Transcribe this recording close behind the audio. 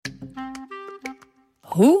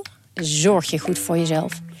Hoe zorg je goed voor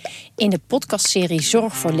jezelf? In de podcastserie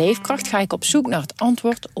Zorg voor Leefkracht ga ik op zoek naar het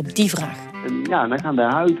antwoord op die vraag. Ja, dan gaan de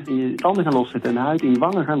huid in je tanden gaan loszetten en de huid in je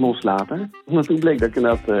wangen gaan loslaten. Omdat toen bleek dat ik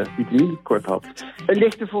inderdaad vitaminetekort had. Een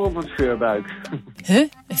lichte vorm van scheurbuik. Een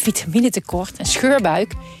vitaminetekort, een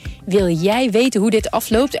scheurbuik? Wil jij weten hoe dit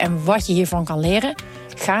afloopt en wat je hiervan kan leren?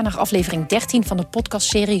 Ga naar aflevering 13 van de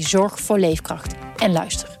podcastserie Zorg voor Leefkracht en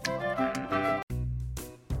luister.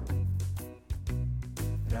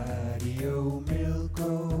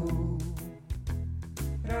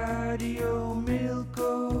 Radio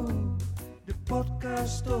Milko, de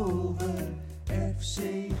podcast over FC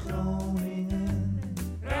Groningen.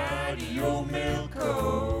 Radio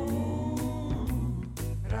Milko,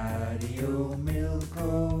 Radio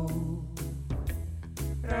Milko,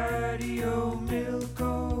 Radio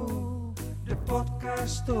Milko, de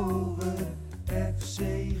podcast over FC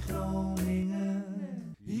Groningen.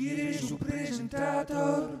 Hier is uw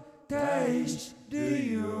presentator Thijs de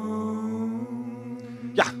Jong.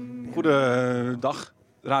 Ja, goedendag.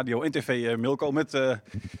 Radio en TV Milko met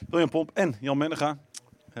William Pomp en Jan Mennega.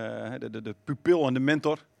 De pupil en de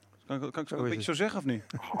mentor. Kan ik zo een beetje zo zeggen of niet?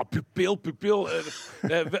 Pupil.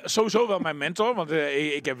 Sowieso wel mijn mentor. Want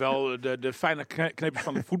ik heb wel de fijne kneepjes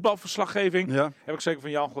van de voetbalverslaggeving. Ja. Heb ik zeker van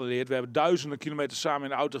Jan geleerd. We hebben duizenden kilometers samen in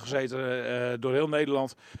de auto gezeten. Door heel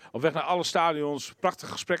Nederland. Op weg naar alle stadions.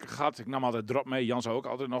 Prachtige gesprekken gehad. Ik nam altijd drop mee. Jan zou ook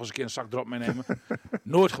altijd nog eens een keer een zak drop meenemen.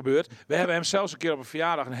 Nooit gebeurd. We hebben hem zelfs een keer op een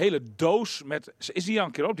verjaardag een hele doos met... Is die al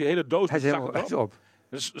een keer op? Die hele doos Hij met is helemaal op.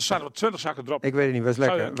 Dus er zaten 20 zakken drop. Ik weet het niet, was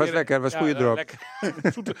lekker. Was goede drop.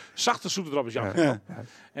 Zachte, zoete drop is Jan. Ja.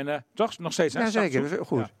 En toch nog steeds. Ja, zeker.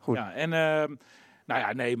 Goed. Ja,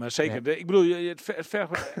 en nee, maar zeker. Ik bedoel, het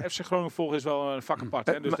FC Groningen volgen is wel een vak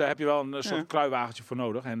apart. Dus daar heb je wel een soort kruiwagentje voor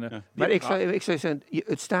nodig. En, maar ik zou zeggen,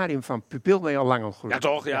 het stadium van pupil ben je al lang ontgroeid. Ja,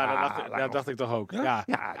 toch? Dat dacht ik toch ook. Ja?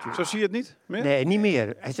 Zo zie je het niet meer? Nee, niet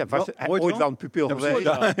meer. Hij was ooit wel een pupil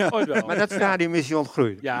geweest. Ooit wel. Maar dat stadium is hij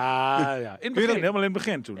ontgroeid. Ja. In het begin, helemaal in het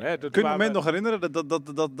begin toen. Hè. Kun je het moment nog herinneren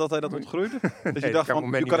dat hij dat ontgroeide? Dat je dacht,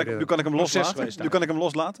 nu kan ik hem loslaten? Nu kan ik hem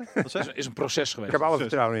loslaten? Dat is een proces geweest. Ik heb alle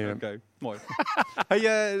vertrouwen in hem. Oké, mooi. Hey,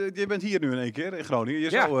 je bent hier nu in één keer in Groningen.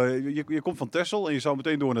 Je komt van Texel en je zou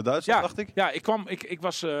meteen door naar Duitsland, dacht ik. Ja, ik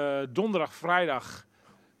was donderdag, vrijdag,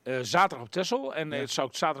 zaterdag op Texel. En zou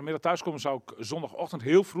ik zaterdagmiddag thuiskomen, zou ik zondagochtend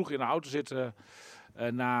heel vroeg in de auto zitten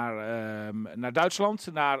naar Duitsland.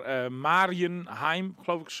 Naar Marienheim,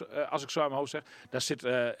 geloof ik, als ik zo aan mijn hoofd zeg. Daar zit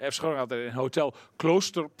FC Groningen altijd in hotel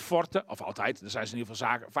Kloosterpforte. Of altijd, daar zijn ze in ieder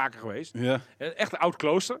geval vaker geweest. Ja. Echt een oud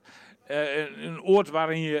klooster. Een oord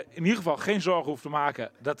waarin je in ieder geval geen zorgen hoeft te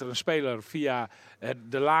maken dat er een speler via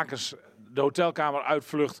de lakens de hotelkamer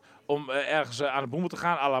uitvlucht om ergens aan de boemel te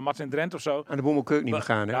gaan, à la Martin Drent of zo. Aan de boemel kun je niet meer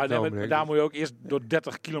gaan, hè? Daar moet je ook eerst door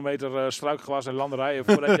 30 kilometer struikgewas en landerijen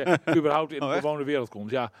voordat je überhaupt in de bewoonde wereld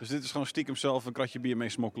komt. Ja. Dus dit is gewoon stiekem zelf een kratje bier mee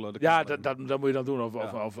smokkelen? Ja, dat moet je dan doen.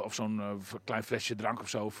 Of zo'n klein flesje drank of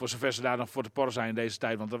zo. Voor zover ze daar nog voor te porren zijn in deze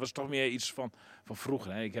tijd. Want dat was toch meer iets van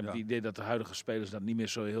vroeger. Hè. Ik heb het idee dat de huidige spelers dat niet meer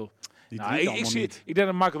zo heel... Ik denk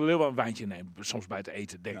dat Marco de Leeuw wel een wijntje neemt. Soms bij het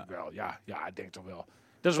eten, denk ik wel. Ja, ik denk toch wel.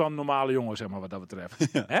 Dat is wel een normale jongen, zeg maar, wat dat betreft.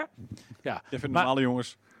 Ja. Hè? Ja. Jij vindt normale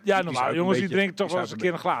jongens? Ja, normale jongens die drinken toch wel eens een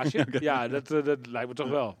keer een glaasje. Okay. Ja, dat lijkt me toch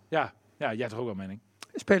wel. Ja, jij toch ook wel mening?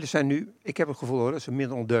 Spelers zijn nu, ik heb het gevoel hoor, dat ze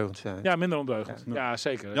minder ondeugend zijn. Ja, minder ondeugend. Ja,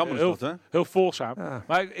 zeker. Jammer is dat, hè? Heel volgzaam. Ja.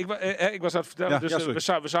 Maar ik was aan het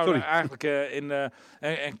vertellen, we zouden eigenlijk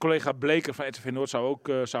en collega Bleker van RTV Noord zou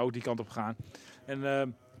ook die kant op gaan.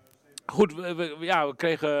 En... Goed, we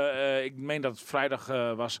kregen, ik meen dat het vrijdag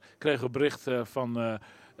was, kregen we bericht van...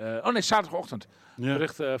 zaterdagochtend. Ja.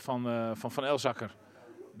 Bericht van Elzakker.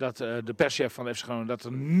 Dat de perschef van FC Groningen, dat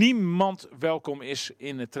er niemand welkom is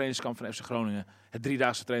in het trainingskamp van FC Groningen. Het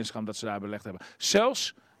 3-daagse trainingskamp dat ze daar belegd hebben.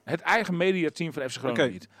 Zelfs het eigen mediateam van FC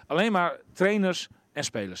Groningen niet. Alleen maar trainers en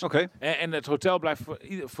spelers. Okay. En het hotel blijft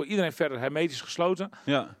voor iedereen verder hermetisch gesloten.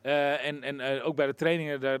 Ja. En ook bij de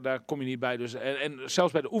trainingen, daar kom je niet bij. Dus, en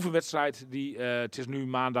zelfs bij de oefenwedstrijd, het is nu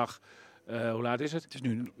maandag... hoe laat is het? Het is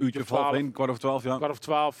nu een uurtje of 12, kwart over 12. Ja. Kwart over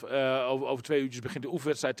 12. Over 2 uurtjes begint de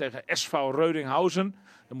oefenwedstrijd tegen SV Reudinghausen.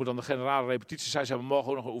 Dat moet dan de generale repetitie zijn. Ze hebben morgen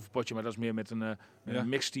ook nog een oefenpotje, maar dat is meer met een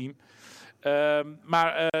mixteam.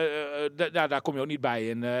 Daar kom je ook niet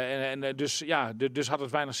bij. Dus had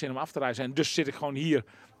het weinig zin om af te reizen. En dus zit ik gewoon hier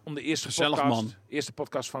om de eerste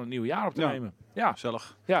podcast van het nieuwe jaar op te nemen. Ja,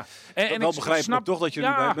 gezellig. Ja. En wel begrijp ik toch dat je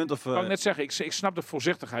erbij bent? Ik kan net zeggen, ik snap de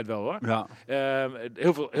voorzichtigheid wel hoor. Ja.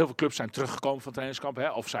 Heel veel clubs zijn teruggekomen van trainingskamp, hè,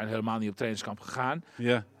 of zijn helemaal niet op trainingskamp gegaan.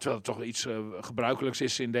 Ja. Terwijl het toch iets gebruikelijks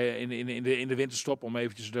is in de winterstop om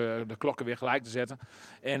eventjes de klokken weer gelijk te zetten.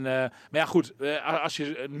 Maar ja goed, als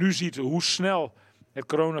je nu ziet hoe snel het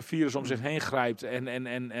coronavirus om zich heen grijpt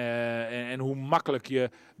en hoe makkelijk je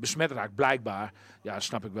besmet raakt, blijkbaar, ja,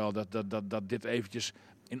 snap ik wel dat dit eventjes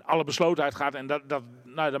in alle beslotenheid gaat. En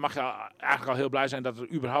dan mag je eigenlijk al heel blij zijn dat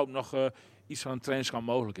er überhaupt nog iets van een trainingskamp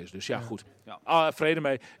mogelijk is. Dus ja, goed. Ja. Vrede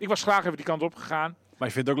mee. Ik was graag even die kant op gegaan. Maar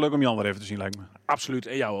je vindt het ook leuk om Jan weer even te zien, lijkt me. Absoluut.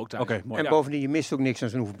 En jou ook, Thijs. Oké, mooi. En bovendien, je mist ook niks aan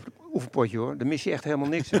zo'n oefenpotje, hoor. Daar mis je echt helemaal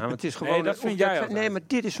niks aan. Want het is gewoon, nee, dat vind jij altijd. Nee, maar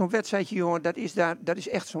dit is zo'n wedstrijdje, jongen. Dat is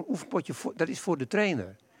echt zo'n oefenpotje. Dat is voor de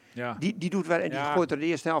trainer. Ja. Die doet waar, en die gooit er de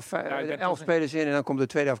eerste helft 11 spelers in. En dan komt de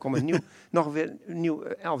tweede helft nog weer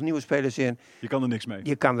 11 nieuwe spelers in. Je kan er niks mee.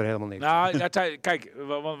 Je kan er helemaal niks mee. Kijk,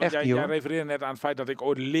 want jij refereerde net aan het feit dat ik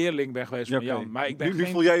ooit leerling ben geweest van Jan. Maar ik ben nu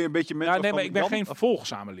voel jij een beetje mentor maar ik ben geen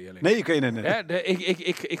volgzame leerling. Nee, oké, nee.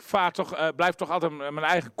 Ik blijf toch altijd mijn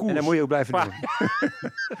eigen koers. En dat moet je ook blijven doen.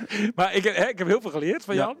 Maar ik heb heel veel geleerd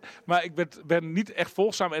van Jan. Maar ik ben niet echt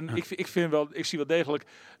volgzaam. En ik zie wel degelijk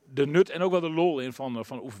de nut en ook wel de lol in van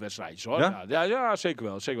oefenwedstrijdjes, hoor. Ja, zeker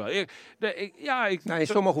wel. In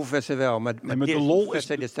sommige oefenwedstrijden wel, maar de lol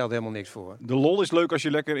dit stelt helemaal niks voor. De lol is leuk als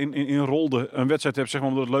je lekker in rolde een wedstrijd hebt, zeg maar,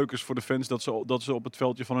 omdat het leuk is voor de fans dat ze op het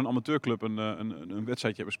veldje van een amateurclub een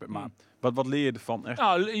wedstrijdje hebben spelen. Maar wat leer je ervan? Echt?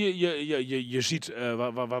 Nou, je ziet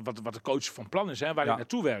wat de coach van plan is, hè, waar hij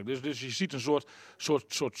naartoe werkt. Dus je ziet een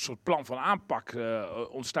soort plan van aanpak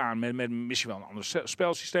ontstaan met misschien wel een ander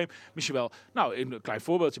spelsysteem. Misschien wel, een klein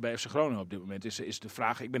voorbeeldje bij FC Groningen op dit moment is de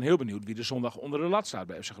vraag. Ik ben heel benieuwd wie er zondag onder de lat staat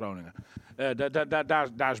bij FC Groningen.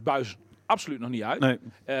 Daar is Buijs absoluut nog niet uit. Nee.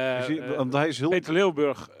 Hij is Peter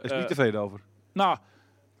Leeuwburg is niet tevreden over. Nou,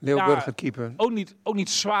 Leeuwburg het keeper. Ook niet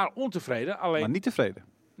zwaar ontevreden. Alleen, maar niet tevreden.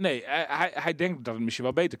 Nee, hij denkt dat het misschien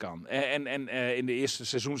wel beter kan. En in de eerste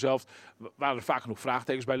seizoen zelf waren er vaak genoeg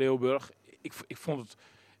vraagtekens bij Leeuwburg.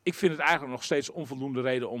 Ik vind het eigenlijk nog steeds onvoldoende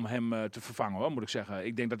reden om hem te vervangen, hoor, moet ik zeggen.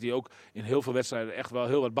 Ik denk dat hij ook in heel veel wedstrijden echt wel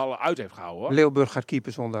heel wat ballen uit heeft gehouden, hoor. Leeuwburg gaat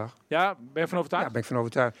keeper zondag. Ja, ben je van overtuigd? Ja, ben ik van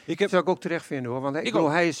overtuigd. Dat zou ik ook terecht vinden, hoor. Want hij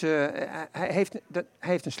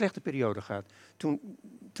heeft een slechte periode gehad. Toen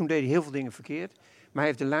deed hij heel veel dingen verkeerd. Maar hij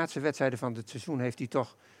heeft de laatste wedstrijden van het seizoen heeft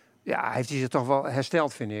hij zich toch wel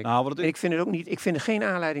hersteld, vind ik. En ik vind het ook niet. Ik vind er geen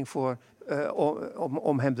aanleiding voor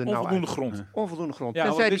om hem er onvoldoende grond. Ja,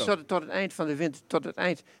 tenzij hij tot het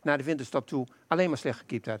eind naar de winterstop toe alleen maar slecht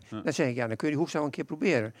gekiept had. Dan zeg ik, dan kun je die Hoekstra een keer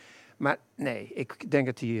proberen. Maar nee, ik denk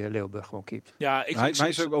dat hij Leeuwburg gewoon keept. Ja, hij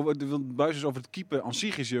is ook Buijs is over het keeper aan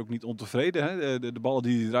zich is hij ook niet ontevreden. Hè? De ballen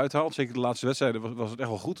die hij eruit haalt, zeker de laatste wedstrijden, was het echt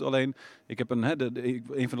wel goed. Alleen, ik heb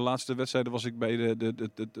een van de laatste wedstrijden was ik bij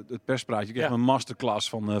het perspraatje. Ik kreeg een masterclass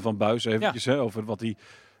van Buijs eventjes over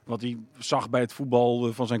wat hij zag bij het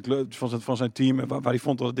voetbal van zijn club, van zijn team en waar hij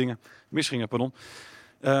vond dat de dingen misgingen.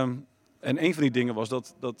 En een van die dingen was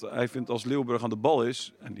dat hij vindt als Leeuwburg aan de bal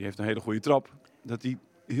is, en die heeft een hele goede trap, dat hij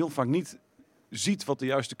heel vaak niet ziet wat de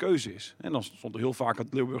juiste keuze is. En dan stond er heel vaak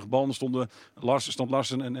het Leeuwburg bal, dan stond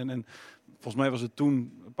Larsen en volgens mij was het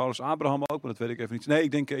toen Paulus Abraham ook, maar dat weet ik even niet. Nee,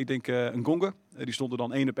 ik denk een Gonga. Die stond er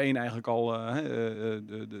dan 1-op-1 eigenlijk al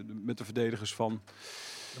met de verdedigers van...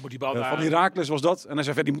 Dan moet die bal van Heracles was dat. En hij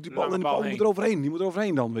zei, die moet moet er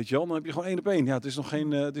overheen dan, weet je wel. Dan heb je gewoon 1-op-1. Ja, het is nog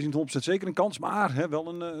geen, het is niet 100% zeker een kans, maar wel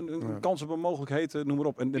een kans op een mogelijkheid, noem maar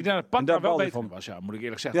op. En ik denk dat het pad daar wel beter van was, moet ik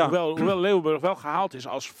eerlijk zeggen. Ja. Hoewel Leeuwburg wel gehaald is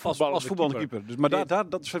als voetballende keeper. Dus, maar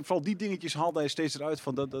dat is vooral die dingetjes haalde hij steeds eruit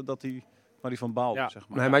van dat hij... waar hij van baalde, zeg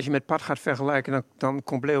maar. Nee, maar als je met Pat gaat vergelijken, dan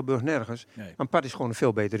komt Leeuwburg nergens. Nee. Want Pat is gewoon een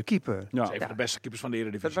veel betere keeper. Ja. Dat is een van de beste keepers van de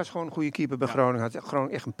Eredivisie. Dat was gewoon een goede keeper bij Groningen. Had gewoon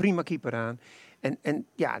echt een prima keeper aan. En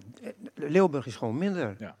Leeuwburg is gewoon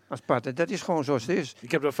minder als Pat. Dat is gewoon zoals het is.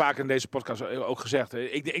 Ik heb dat vaak in deze podcast ook gezegd.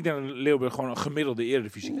 Ik denk dat Leeuwburg gewoon een gemiddelde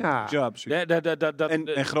Eredivisie is. Ja, precies.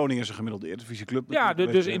 En Groningen is een gemiddelde Eredivisieclub. Ja,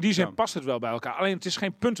 dus in die zin past het wel bij elkaar. Alleen het is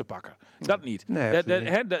geen puntenpakker. Dat niet. Nee,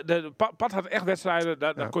 Pat had echt wedstrijden,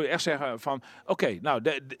 daar kon je echt zeggen van... Oké,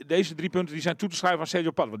 deze 3 punten die zijn toe te schrijven aan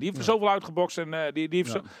Sergio Pat. Want die heeft er zoveel uitgebokst en die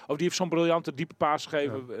heeft zo'n briljante diepe paas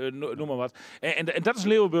gegeven, noem maar wat. En dat is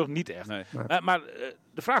Leeuwburg niet echt. Nee. Maar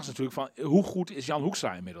de vraag is natuurlijk van, hoe goed is Jan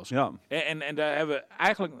Hoekstra inmiddels? Ja. En daar hebben we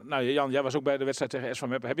eigenlijk... Nou Jan, jij was ook bij de wedstrijd tegen SV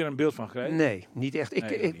Meppen. Heb je er een beeld van gekregen? Nee, niet echt.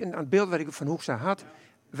 Het beeld wat ik van Hoekstra had,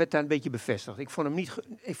 werd daar een beetje bevestigd. Ik vond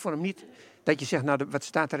hem niet dat je zegt, wat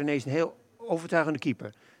staat er ineens een heel overtuigende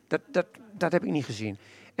keeper. Dat heb ik niet gezien.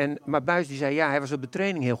 Maar Buijs die zei, hij was op de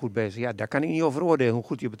training heel goed bezig. Ja, daar kan ik niet over oordelen hoe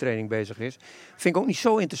goed hij op de training bezig is. Vind ik ook niet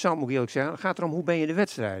zo interessant, moet ik eerlijk zeggen. Het gaat erom, hoe ben je in de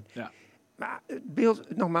wedstrijd? Ja. Maar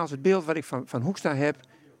het beeld wat ik van Hoekstra heb,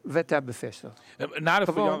 werd daar bevestigd.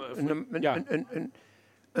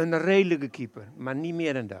 een redelijke keeper, maar niet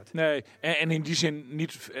meer dan dat. Nee, en in die zin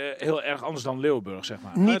niet heel erg anders dan Leeuwenburg, zeg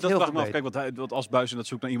maar. Niet dat heel vraag ik me af. verbeterd. Kijk, wat als Buijs dat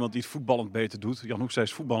zoekt naar iemand die het voetballend beter doet. Jan Hoek zei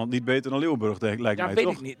is voetballend niet beter dan Leeuwenburg, lijkt mij, weet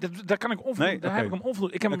toch? ik niet. Daar kan ik onvoldoende. Daar heb ik hem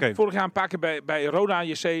onvoldoende. Ik heb hem Oké. vorig jaar een paar keer bij Roda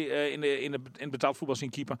JC in het betaald voetbal zien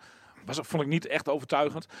keeper. Vond ik niet echt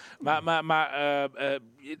overtuigend. Maar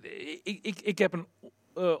ik heb een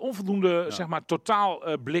onvoldoende, zeg maar, totaal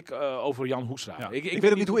blik over Jan Hoekstra. Ja. Ik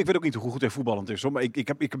weet ook niet hoe goed hij voetballend is, hoor. Maar ik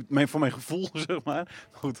heb voor mijn gevoel, zeg maar.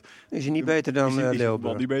 Goed. Is hij niet beter dan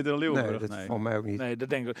Leeuwenburg? Niet beter dan Leeuwenburg. Nee, dat vond mij ook niet. Nee, dat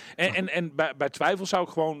denk ik. En bij twijfel zou ik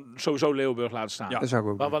gewoon sowieso Leeuwenburg laten staan. Ja. Dat zou ik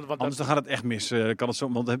ook doen. Want Anders dan gaat het echt mis. Kan het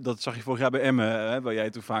zo, want dat zag je vorig jaar bij Emmen, waar jij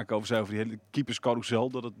toen vaak over zei, over die hele keeperscarousel.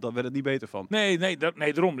 Daar werd het niet beter van. Nee,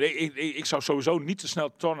 daarom. Ik zou sowieso niet te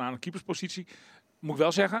snel tornen aan een keeperspositie. Moet ik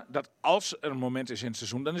wel zeggen dat als er een moment is in het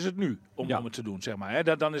seizoen, dan is het nu om het te doen, zeg maar.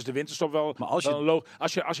 Hè. Dan is de winterstop wel. Maar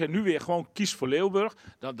als je nu weer gewoon kiest voor Leeuwenburg,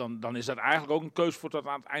 dan is dat eigenlijk ook een keuze voor tot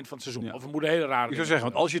aan het eind van het seizoen. Ja. Of we moeten hele rare. Ik zou zeggen,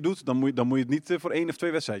 want als je het doet, dan moet je het niet voor 1 of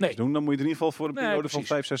 2 wedstrijden doen. Dan moet je het in ieder geval voor een periode van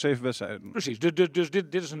 5, 6, 7 wedstrijden doen. Precies. Dus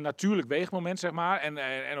dit is een natuurlijk weegmoment, zeg maar.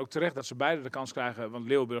 En ook terecht dat ze beide de kans krijgen, want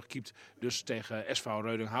Leeuwenburg keept dus tegen SV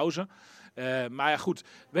Reudinghausen. Maar ja, goed.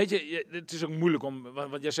 Weet je, het is ook moeilijk om,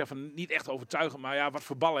 want jij zegt van niet echt overtuigen, maar ja, wat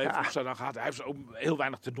voor ballen heeft Hoekstra dan gehad? Hij heeft ook heel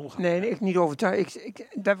weinig te doen gehad. Nee, ik niet overtuigd.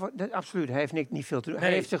 Absoluut, hij heeft niet veel te doen. Nee.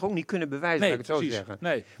 Hij heeft zich ook niet kunnen bewijzen, laat ik het zo zeggen.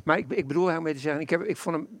 Nee. Maar ik bedoel eigenlijk mee te zeggen, ik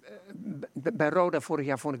vond hem, bij Roda vorig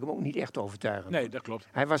jaar vond ik hem ook niet echt overtuigend. Nee, dat klopt.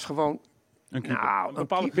 Hij was gewoon... Een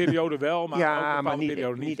bepaalde periode wel, maar ook een bepaalde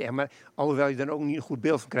periode niet. Echt, maar alhoewel je dan ook niet een goed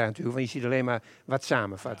beeld van krijgt natuurlijk, want je ziet alleen maar wat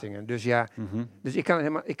samenvattingen. Ja. Dus ja, dus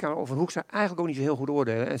ik kan over Hoekstra eigenlijk ook niet zo heel goed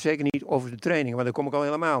oordelen. En zeker niet over de training, want daar kom ik al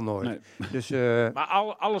helemaal nooit. Nee. Dus, maar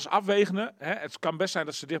alles afwegende, hè, het kan best zijn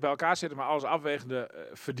dat ze dicht bij elkaar zitten, maar alles afwegende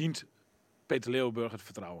verdient Peter Leeuwenburg het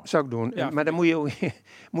vertrouwen. Zou ik doen. Ja, maar dan moet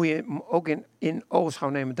je ook in ogenschouw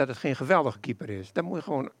nemen dat het geen geweldige keeper is. Dat moet je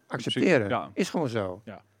gewoon accepteren. Ja. Is gewoon zo.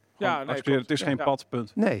 Ja. Ja, nee, het is geen pad,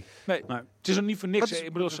 punt. Nee. Het is er niet voor niks.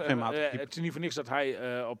 Ik bedoel, het is niet voor niks dat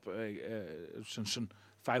hij op zijn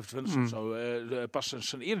 25 of zo pas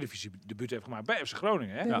zijn Eredivisie debuut heeft gemaakt bij FC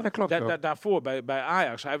Groningen. Hè? Ja, dat klopt. Daarvoor bij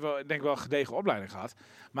Ajax. Hij heeft denk ik wel een gedegen opleiding gehad.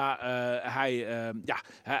 Maar hij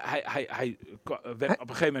werd op een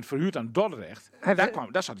gegeven moment verhuurd aan Dordrecht.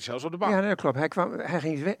 Daar zat hij zelfs op de bank. Ja, dat klopt.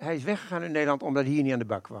 Hij is weggegaan in Nederland omdat hij hier niet aan de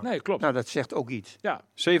bak kwam. Nee, klopt. Nou, dat zegt ook iets. Ja.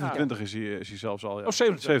 27 is hij zelfs al. Ja. Oh,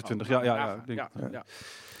 27. Ja.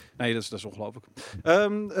 Nee, dat is ongelooflijk.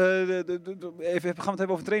 Gaan we het hebben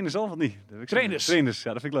over trainers al, of niet? Trainers,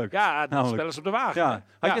 ja, dat vind ik leuk. Ja, de spelers op de wagen.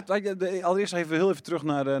 Ja. Allereerst even heel even terug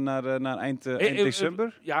naar eind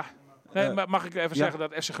december. Ja. Nee, maar mag ik even zeggen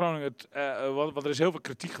dat FC Groningen, want er is heel veel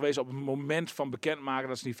kritiek geweest op het moment van bekendmaken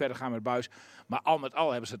dat ze niet verder gaan met Buijs. Maar al met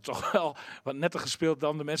al hebben ze het toch wel wat netter gespeeld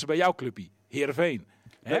dan de mensen bij jouw clubje, Heerenveen.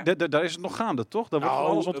 Daar is het nog gaande, toch? Daar wordt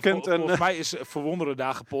alles ontkend. Volgens mij is Verwonderen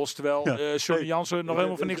daar gepost, terwijl Johnny Jansen nog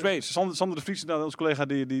helemaal van niks weet. Sander de Vries, onze collega,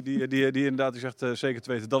 die inderdaad zegt zeker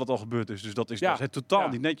te weten dat het al gebeurd is. Dus dat is totaal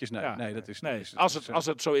niet netjes. Nee, dat is als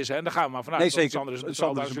het zo is, hè, dan gaan we maar vanuit. Nee, zeker. Sander is een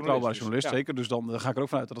betrouwbare journalist, zeker. Dus dan ga ik er ook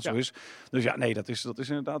vanuit dat het zo is. Dus ja, nee, dat is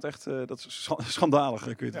inderdaad echt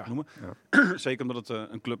schandalig, kun je het noemen. Zeker omdat het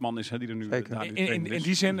een clubman is die er nu in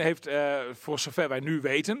die zin heeft, voor zover wij nu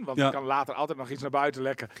weten, want er kan later altijd nog iets naar buiten lekken.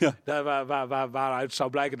 Waaruit zou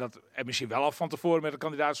blijken dat er misschien wel al van tevoren met de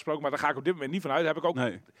kandidaat gesproken, maar daar ga ik op dit moment niet van uit. Daar heb ik ook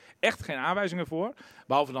echt geen aanwijzingen voor.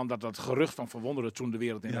 Behalve dan dat gerucht van Verwonderen toen de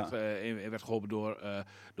wereld in werd geholpen door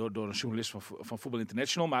een journalist van Voetbal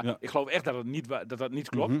International. Maar ik geloof echt dat niet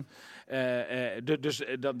klopt. Dus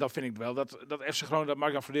dan vind ik wel dat FC Groningen, dat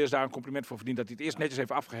Mark-Jan Verdeers daar een compliment voor verdient. Dat hij het eerst netjes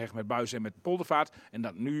heeft afgehecht met Buijs en met Poldervaart. En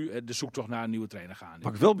dat nu de zoektocht naar een nieuwe trainer gaan.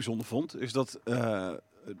 Wat ik wel bijzonder vond, is dat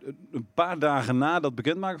een paar dagen na dat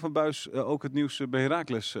bekendmaken van Buijs ook het nieuws bij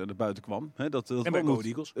Heracles naar buiten kwam. En bij Go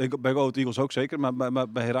Eagles. Bij Go Eagles ook zeker, maar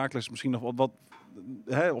bij Heracles misschien nog wat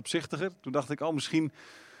opzichtiger. Toen dacht ik misschien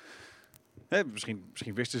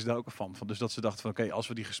wisten ze daar ook van. Dus dat ze dachten van oké, als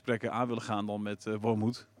we die gesprekken aan willen gaan dan met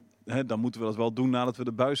Wormoed, dan moeten we dat wel doen nadat we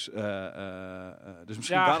de Buijs. Dus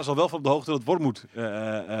misschien waren ze al wel van op de hoogte dat Wormoed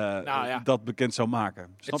dat bekend zou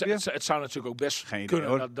maken. Snap je? Het zou natuurlijk ook best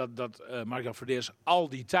kunnen dat Mark-Jan Verdeers al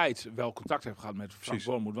die tijd wel contact heeft gehad met Frank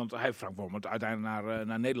Wormoed. Want hij heeft Frank Wormoed uiteindelijk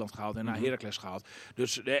naar Nederland gehaald en naar Heracles gehaald.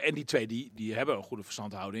 Dus, en die twee die hebben een goede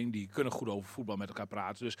verstandhouding. Die kunnen goed over voetbal met elkaar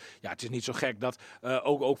praten. Dus ja, het is niet zo gek dat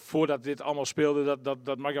ook voordat dit allemaal speelde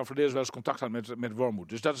dat Mark-Jan Verdeers wel eens contact had met Wormoed.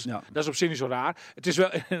 Dus dat is op zich niet zo raar. Het is wel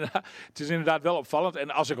het is inderdaad wel opvallend.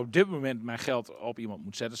 En als ik op dit moment mijn geld op iemand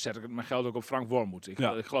moet zetten, zet ik mijn geld ook op Frank Wormoed.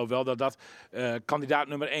 Ik geloof wel dat kandidaat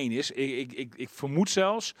nummer 1 is. Ik vermoed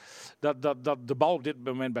zelfs dat de bal op dit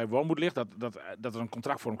moment bij Wormoed ligt. Dat er een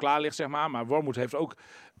contract voor hem klaar ligt, zeg maar. Maar Wormoed heeft ook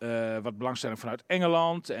wat belangstelling vanuit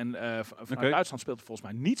Engeland. En vanuit Duitsland speelt er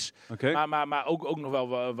volgens mij niets. Okay. Maar ook nog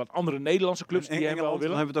wel wat andere Nederlandse clubs die hem wel willen.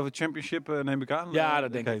 Dan hebben we het over Championship, neem ik aan? Ja,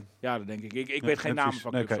 dat denk ik. Ja, dat denk ik. Ik weet geen namen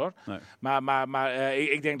van clubs, hoor. Nee. Maar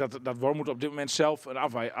ik denk dat Wormoed op dit moment zelf een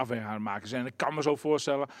afweging aan het maken is. En ik kan me zo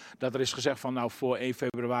voorstellen dat er is gezegd van nou voor 1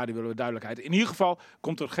 februari willen we duidelijkheid. In ieder geval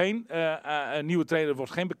komt er geen nieuwe trainer, er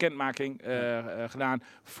wordt geen bekendmaking gedaan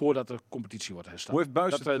voordat de competitie wordt hersteld. Hoe heeft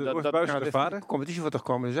Buijs ervaren? De competitie wordt toch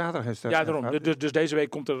komende zaterdag hersteld? Ja, daarom. Dus deze week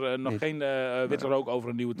komt er nog geen witte rook over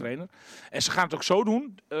een nieuwe trainer. En ze gaan het ook zo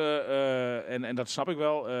doen, en dat snap ik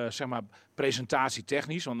wel, zeg maar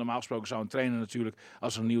presentatietechnisch. Want normaal gesproken zou een trainer natuurlijk,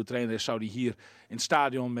 als er een nieuwe trainer is, zou die hier in het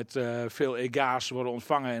stadion met veel ega's worden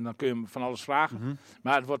ontvangen. En dan kun je hem van alles vragen. Mm-hmm.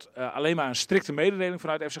 Maar het wordt alleen maar een strikte mededeling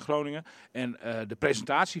vanuit FC Groningen. En de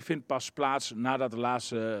presentatie vindt pas plaats nadat de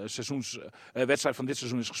laatste wedstrijd van dit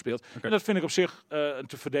seizoen is gespeeld. Okay. En dat vind ik op zich een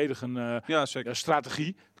te verdedigen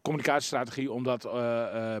strategie, communicatiestrategie, omdat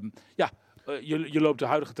je loopt de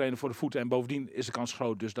huidige trainer voor de voeten en bovendien is de kans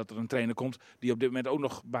groot dus dat er een trainer komt die op dit moment ook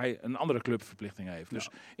nog bij een andere club verplichtingen heeft. Ja. Dus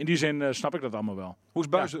in die zin snap ik dat allemaal wel. Hoe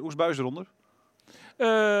is Buijs eronder?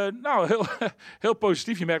 Nou, heel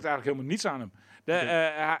positief. Je merkt eigenlijk helemaal niets aan hem.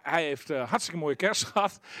 Hij heeft hartstikke mooie kerst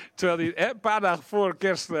gehad. Terwijl hij een paar dagen voor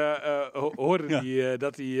kerst hoorde hij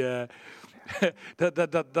dat hij...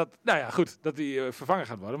 dat hij vervangen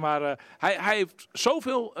gaat worden. Maar hij heeft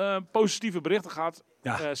zoveel positieve berichten gehad,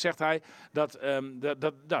 zegt hij, dat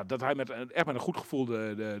hij echt met een goed gevoel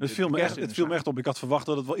Het viel me echt op. Ik had verwacht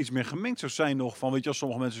dat het wel iets meer gemengd zou zijn nog. Van, weet je, als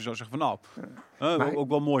sommige mensen zo zeggen van ook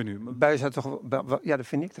wel mooi nu. Buijs had toch dat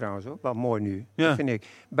vind ik trouwens ook wel mooi nu. Ja. Dat vind ik.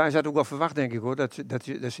 Buijs had ook wel verwacht, denk ik hoor, dat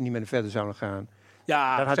ze niet meer verder zouden gaan.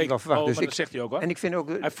 Ja, dat had ik wel verwacht. Dus dat zegt hij ook hoor. En ik vind ook,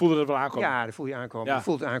 hij voelde het wel aankomen. Ja, dat voel je aankomen. Ja.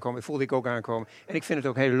 Dat voelde ik ook aankomen. En ik vind het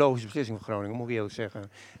ook een hele logische beslissing van Groningen, moet ik eerlijk zeggen.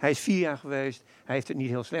 Hij is 4 jaar geweest. Hij heeft het niet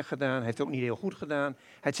heel slecht gedaan. Hij heeft het ook niet heel goed gedaan.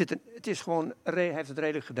 Hij heeft het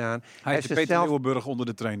redelijk gedaan. Hij heeft Peter Nieuwenburg onder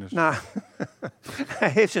de trainers. Nou, hij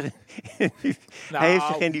heeft zich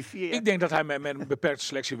in die 4 jaar... Ik denk dat hij met een beperkte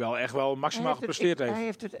selectie wel echt wel maximaal gepresteerd heeft. Hij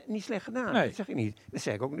heeft het niet slecht gedaan. Nee. Dat zeg ik niet. Dat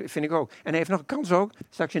zeg ik ook, vind ik ook. En hij heeft nog een kans ook,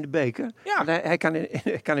 straks in de beker. Ja. Hij kan in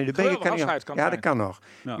de beker... Dat kan nog.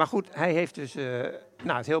 Ja. Maar goed, hij heeft dus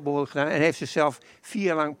het heel behoorlijk gedaan. En heeft zichzelf 4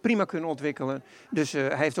 jaar lang prima kunnen ontwikkelen. Dus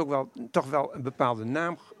hij heeft ook toch wel een bepaalde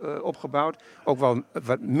naam opgebouwd. Ook wel een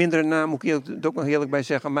wat mindere naam, moet ik er ook nog eerlijk bij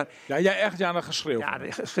zeggen. Maar, ja, jij echt aan een geschreeuw. Ja,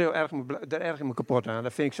 de geschreeuw daar erg me kapot aan.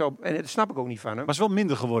 Dat vind ik zo. En dat snap ik ook niet van hem. Maar het is wel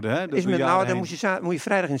minder geworden, hè? Dan moet je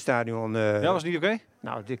vrijdag in het stadion... was het niet oké?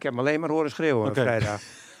 Nou, ik heb hem alleen maar horen schreeuwen vrijdag.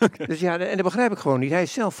 Okay. Dus ja, en dat begrijp ik gewoon niet. Hij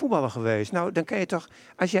is zelf voetballer geweest. Nou, dan kan je toch...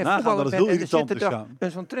 Als jij voetballer bent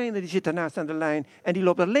en zo'n trainer die zit daarnaast aan de lijn en die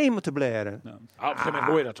loopt alleen maar te blaren. Ja. Op een gegeven moment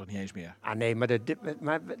hoor je dat toch niet eens meer? Nee,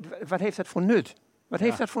 maar wat heeft dat voor nut? Wat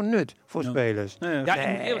heeft dat voor nut voor spelers? Ja,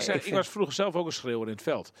 en eerlijk gezegd, ik was vroeger zelf ook een schreeuwer in het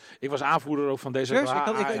veld. Ik was aanvoerder ook van deze... Ik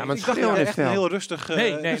dacht echt een heel rustig...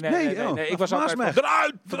 Nee. Ik was altijd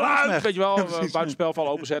eruit! Weet je wel, buitenspelval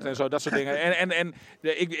openzetten en zo, dat soort dingen. En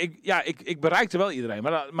ik bereikte wel iedereen,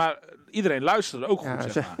 maar iedereen luisterde ook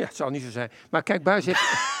goed, zeg maar. Ja, het zal niet zo zijn. Maar kijk, Buijs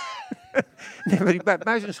heeft... maar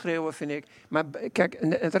Buijs een schreeuwen vind ik. Maar kijk,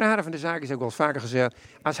 het rare van de zaak is, ook wel eens vaker gezegd,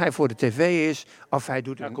 als hij voor de tv is, of hij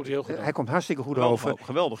doet... hij komt hartstikke goed over.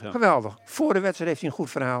 Geweldig, ja. Geweldig. Voor de wedstrijd heeft hij een goed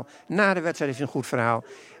verhaal. Na de wedstrijd heeft hij een goed verhaal.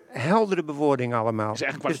 Heldere bewoording allemaal. Dat is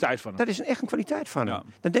echt een kwaliteit van hem. Dat is echt een kwaliteit van hem.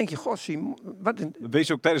 Dan denk je, gossie,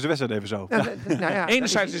 wees ook tijdens de wedstrijd even zo.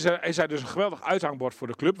 Enerzijds is hij dus een geweldig uithangbord voor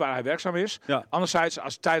de club waar hij werkzaam is. Ja. Anderzijds,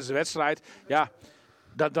 tijdens de wedstrijd,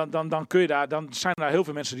 dan zijn er heel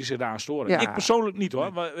veel mensen die zich daar aan storen. Ja. Ik persoonlijk niet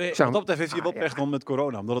hoor. Wat dat betreft heeft hij wel pech dan met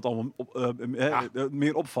corona. Omdat het allemaal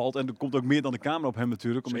meer opvalt. En er komt ook meer dan de camera op hem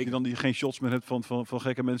natuurlijk. Omdat je dan geen shots meer hebt van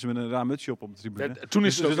gekke mensen met een raar mutsje op de tribune.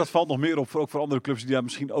 Dus dat valt nog meer op. Ook voor andere clubs die daar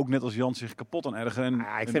misschien ook net als Jan zich kapot aan ergeren.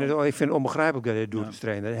 Ik vind het onbegrijpelijk dat hij het doet, als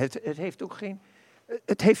trainer. Het heeft ook geen...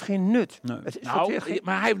 Het heeft geen nut. Nee.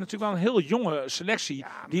 Maar hij heeft natuurlijk wel een heel jonge selectie. Ja,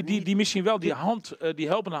 die misschien wel die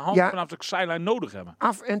helpende hand vanaf de zijlijn nodig hebben.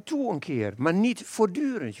 Af en toe een keer. Maar niet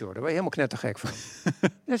voortdurend, joh. Daar word je helemaal knettergek van.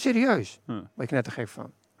 Ja, serieus. Daar word je knettergek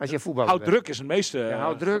van. Als je voetballer Houd bent. druk is het meeste.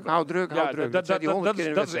 Houd druk.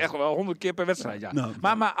 Dat is echt wel 100 keer per wedstrijd. Ja. Nou.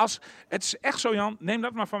 Maar het is echt zo, Jan, neem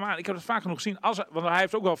dat maar van me aan. Ik heb het vaak genoeg gezien. Want hij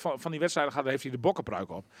heeft ook wel van die wedstrijden gehad, heeft hij de bokkenpruik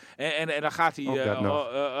op. En dan gaat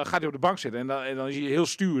hij op de bank zitten. En dan is hij heel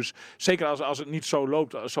stuurs. Zeker als het niet zo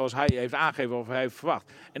loopt zoals hij heeft aangegeven of hij heeft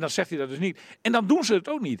verwacht. En dan zegt hij dat dus niet. En dan doen ze het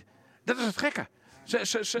ook niet. Dat is het gekke.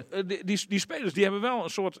 Die spelers die hebben wel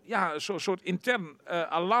een soort intern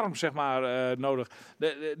alarm zeg maar, nodig.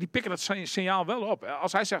 Die pikken dat signaal wel op.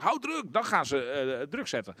 Als hij zegt, hou druk, dan gaan ze druk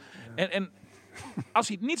zetten. En als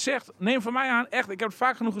hij het niet zegt, neem van mij aan, echt, ik heb het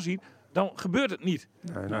vaak genoeg gezien, dan gebeurt het niet.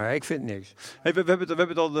 Nee, ik vind niks. Hey, we hebben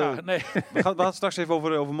het al... Nee. We gaan het straks even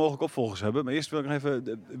over mogelijke opvolgers hebben. Maar eerst wil ik nog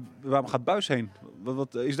even... Waar gaat Buijs heen?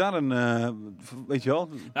 Wat is daar een... weet je wel?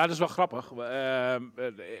 Nou, dat is wel grappig.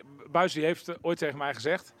 Buijs die heeft ooit tegen mij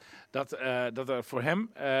gezegd dat er voor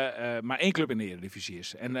hem maar 1 club in de Eredivisie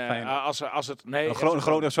is. En als het... Nee,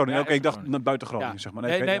 Groningen, sorry. Ja, Oké, ik dacht buiten Groningen, zeg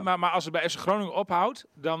maar. Maar als het bij FC Groningen ophoudt,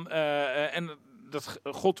 dan... dat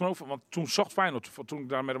gold toen ook, want toen zocht Feyenoord, toen ik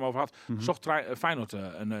daar met hem over had, zocht Feyenoord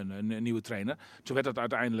een nieuwe trainer. Toen werd dat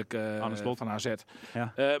uiteindelijk van AZ.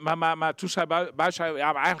 Ja. Maar toen zei Buijs, maar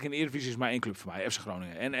eigenlijk in de Eredivisie is maar 1 club voor mij, FC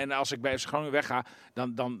Groningen. En als ik bij FC Groningen wegga,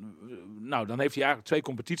 dan heeft hij eigenlijk 2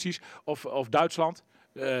 competities. Of Duitsland.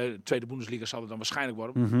 Tweede Bundesliga zal het dan waarschijnlijk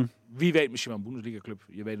worden. Wie weet, misschien wel een Bundesliga-club,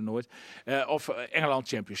 je weet het nooit. Of Engeland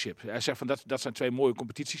Championship. Hij zegt van dat zijn 2 mooie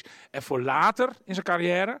competities. En voor later in zijn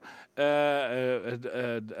carrière,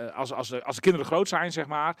 als de kinderen groot zijn, zeg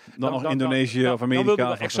maar. Dan nog Indonesië of Amerika. Dan wil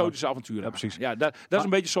hij exotische avonturen. Ja, precies. Ja, dat is een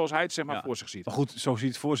beetje zoals hij het zeg maar, voor zich ziet. Maar goed, zo ziet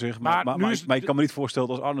het voor zich. Maar ik kan me niet voorstellen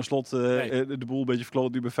als Arne Slot de boel een beetje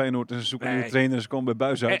verkloot nu bij Feyenoord en ze zoeken een nieuwe trainer en ze komen bij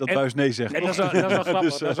Buijs uit, dat Buijs nee zegt. En dat is wel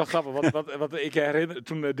grappig. Dat is wel grappig. Want ik herinner,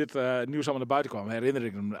 toen dit nieuws allemaal naar buiten kwam, herinner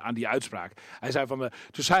ik hem aan die uitspraak. Hij zei toen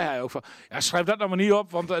zei hij ook van, schrijf dat nou maar niet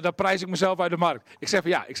op, want dan prijs ik mezelf uit de markt. Ik zeg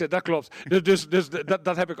van dat klopt. Dus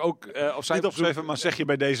dat heb ik ook op zijn... Niet opschrijven, maar zeg je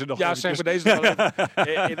bij deze nog. Ja, zeg bij deze nog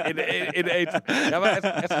in de eten. Ja, maar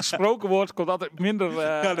het gesproken woord komt altijd minder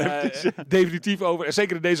definitief over, en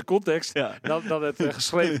zeker in deze context, dan het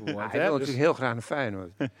geschreven woord. Hij wil natuurlijk heel graag naar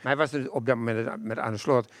Feyenoord. Maar hij was er op dat moment met Arne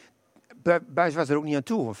Slot. Buijs was er ook niet aan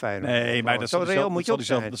toe van Feyenoord. Nee, maar dat zal hij zelf ook niet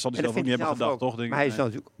hebben gedacht, toch? Maar hij is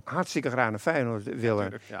natuurlijk hartstikke graag naar Feyenoord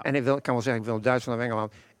willen. Ja. En ik kan wel zeggen, ik wil Duitsland of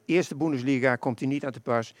Engeland. Eerste Bundesliga komt hij niet aan te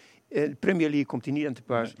pas. Premier League komt hij niet aan te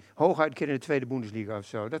pas. Nee. Hooguit een keer in de tweede Bundesliga of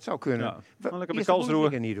zo. Dat zou kunnen. Ja. Eerste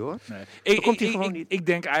Bundesliga niet hoor. Nee. Ik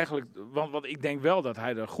denk eigenlijk, want ik denk wel dat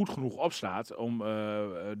hij er goed genoeg op staat om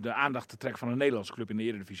de aandacht te trekken van een Nederlandse club in de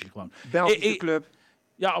Eredivisie gewoon. Belgische club.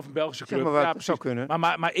 Ja, of een Belgische club. Zeg maar wat, zou kunnen.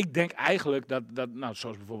 Maar ik denk eigenlijk dat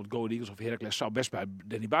zoals bijvoorbeeld Go Eagles of Heracles zou best bij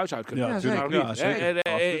Danny Buijs uit kunnen. Ja, zeker.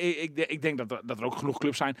 Ik denk dat er ook genoeg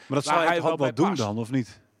clubs zijn. Maar dat zou hij wel doen dan, of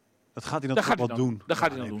niet? Dat gaat hij dan wat doen. Dat gaat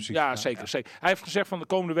hij dan doen. Precies. Ja, zeker. Hij heeft gezegd van de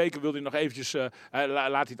komende weken wil hij nog eventjes... laat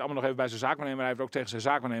hij het allemaal nog even bij zijn zaakwaarnemer. Hij heeft ook tegen zijn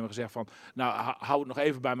zaakwaarnemer gezegg van... Nou, hou het nog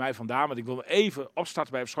even bij mij vandaan. Want ik wil even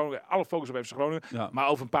opstarten bij FC Groningen. Alle focus op FC Groningen. Ja. Maar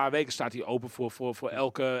over een paar weken staat hij open voor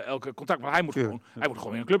elke contact. Maar hij moet gewoon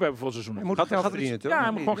weer een club hebben voor het seizoen. Hij moet geld verdienen, toch? Ja,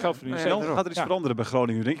 hij moet gewoon geld verdienen. Gaat er iets veranderen bij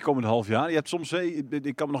Groningen, denk ik, komende half jaar? Je hebt soms...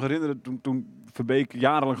 ik kan me nog herinneren, toen Verbeek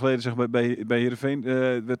jarenlang geleden zeg, bij Heerenveen...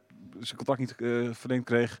 zijn contract niet verlengd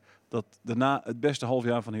kreeg... dat daarna het beste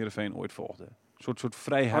halfjaar van Heerenveen ooit volgde. Een soort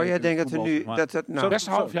vrijheid. Oh, jij denkt dat er nu... Het beste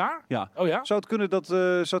halfjaar? Ja. Oh, ja. Zou het kunnen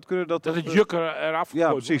dat het jukker eraf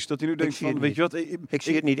ja, precies. Dat hij nu denkt van, weet je wat... Ik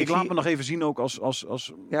zie het niet. Ik laat me nog even zien ook als...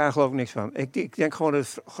 Ja, daar geloof ik niks van. Ik denk gewoon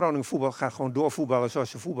dat Groningen voetbal gaat gewoon doorvoetballen zoals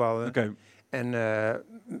ze voetballen. Okay. En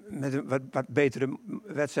met wat betere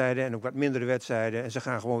wedstrijden en ook wat mindere wedstrijden. En ze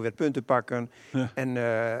gaan gewoon weer punten pakken. Ja. En...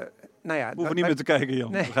 we hoeven niet meer te kijken,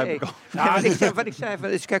 Jan. Nee. Begrijp ik al. Wat ik zei,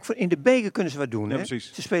 is, kijk, in de beker kunnen ze wat doen. Ja, hè?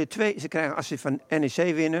 Ze spelen ze krijgen, als ze van NEC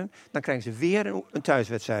winnen, dan krijgen ze weer een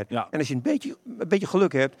thuiswedstrijd. Ja. En als je een beetje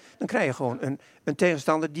geluk hebt, dan krijg je gewoon een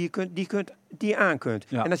tegenstander die je aan kunt.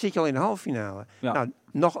 Ja. En dan zit je al in de halve finale. Ja. Nou,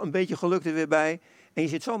 nog een beetje geluk er weer bij. En je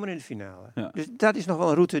zit zomaar in de finale. Ja. Dus dat is nog wel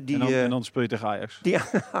een route die... En dan speel je tegen Ajax.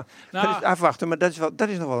 Dat is afwachten, maar dat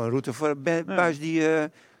is nog wel een route voor Buijs die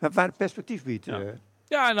waar het perspectief biedt.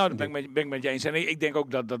 Ja, nou, dat ben ik met je eens. En ik denk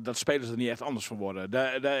ook dat spelers er niet echt anders van worden.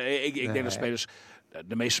 Ik denk dat spelers...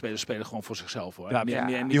 De meeste spelers spelen gewoon voor zichzelf, hoor. Ja,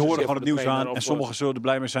 die horen gewoon het nieuws aan. En sommigen zullen er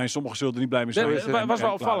blij mee zijn, sommigen zullen er niet blij mee zijn. Het was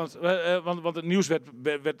wel opvallend. Want het nieuws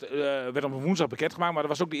werd op woensdag bekendgemaakt, maar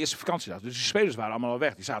dat was ook de eerste vakantiedag. Dus die spelers waren allemaal al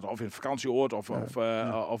weg. Die zaten of in een vakantieoord of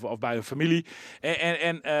bij hun familie.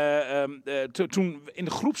 Toen in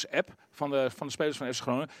de groepsapp van de spelers van FC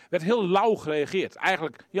Groningen werd heel lauw gereageerd.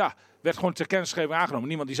 Eigenlijk, werd gewoon ter kennisgeving aangenomen.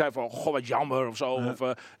 Niemand die zei van, goh, wat jammer of zo.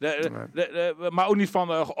 Nee. Maar ook niet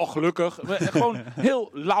van, gelukkig. Gewoon heel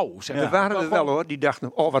lauw. Zeg maar. Er waren er wel hoor, die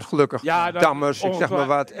dachten, wat gelukkig. Ja, Dammers, ik zeg maar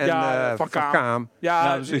wat. En Van Kaam.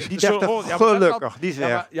 Ja, die dachten, gelukkig, die is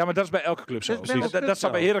weg. Ja, maar dat is bij elke club zo. Dat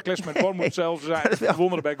zou bij Heracles met Wormoed zelfs zijn.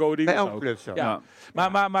 Wonderen bij Go Eagles bij elke club zo. Ja.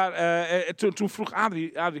 Maar toen vroeg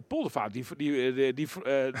Adrie Poldervaart,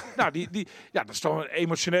 dat is toch een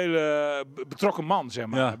emotionele betrokken man, zeg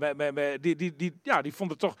maar. Ja. Die vond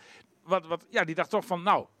het toch... die dacht toch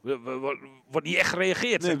van, wordt niet echt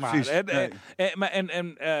gereageerd, zeg maar. Precies,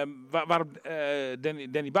 Waarop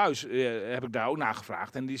Danny Buijs heb ik daar ook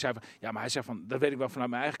nagevraagd. En die zei van, maar hij zegt van, dat weet ik wel vanuit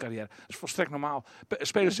mijn eigen carrière. Dat is volstrekt normaal.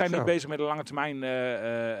 Spelers zijn niet bezig met de lange termijn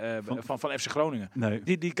van FC Groningen.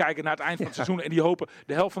 Nee. Die kijken naar het eind van het seizoen en die hopen,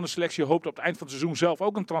 de helft van de selectie hoopt op het eind van het seizoen zelf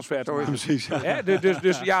ook een transfer te maken. Precies.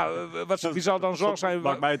 Wie zal dan zorg zijn?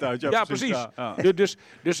 Maakt mij het uit. Ja, precies. Ja.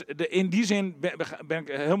 Dus in die zin ben ik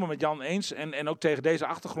helemaal met Jan eens. En ook tegen deze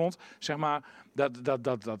achtergrond, zeg maar,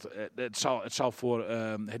 het zal voor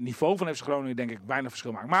het niveau van FC Groningen denk ik weinig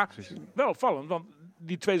verschil maken. Maar wel opvallend, want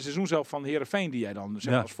die tweede seizoen zelf van Heerenveen die jij dan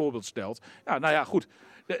als voorbeeld stelt. Ja, goed.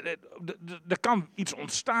 Er kan iets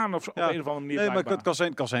ontstaan of op een of andere manier. Nee, maar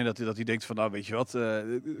het kan zijn dat hij denkt van, weet je wat,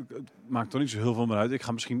 het maakt toch niet zo heel veel meer uit. Ik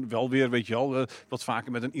ga misschien wel weer, weet je wel, wat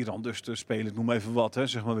vaker met een Iran dus te spelen. Ik noem even wat,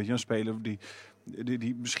 zeg maar, weet je, een speler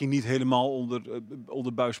die misschien niet helemaal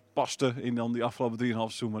onder Buijs paste in dan die afgelopen 3,5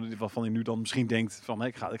 seizoen, maar waarvan hij nu dan misschien denkt van,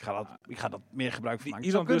 ik ga dat meer gebruik van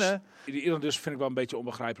maken. Die Iran dus vind ik wel een beetje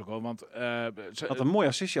onbegrijpelijk hoor, want had een mooi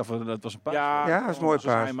assistje af, dat was een paas. Ja, dat is een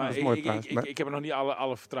mooi paas. Ik heb er nog niet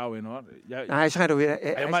alle vertrouwen in hoor. Hij schijnt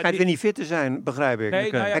weer niet fit te zijn, begrijp ik.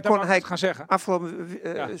 Nee, hij gaan zeggen. Afgelopen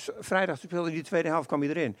vrijdag speelde hij de tweede helft, kwam hij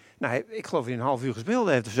erin. Ik geloof hij een half uur gespeeld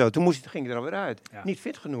heeft of zo. Toen ging hij er alweer uit. Ja. Niet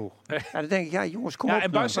fit genoeg. Dan denk ik, jongens, kom op.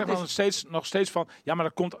 En Buijs zegt dan nog steeds van, maar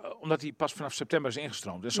dat komt omdat hij pas vanaf september is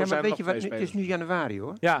ingestroomd. Dus maar weet je wat, het is nu januari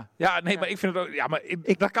hoor. Maar ik vind het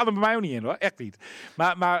ook, dat kan er bij mij ook niet in hoor, echt niet.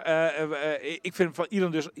 Maar ik vind van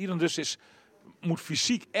Iran dus moet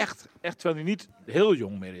fysiek echt, terwijl hij niet heel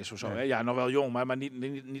jong meer is of zo. Hè? Ja, nog wel jong, maar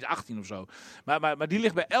niet 18 of zo. Maar die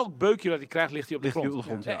ligt bij elk beukje dat hij krijgt, ligt hij op de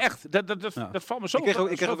grond. Ja. Echt, dat valt me zo. Ik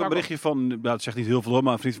kreeg ook een berichtje van, het zegt niet heel veel hoor,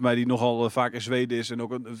 maar een vriend van mij die nogal vaak in Zweden is en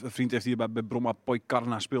ook een vriend heeft die bij Bromma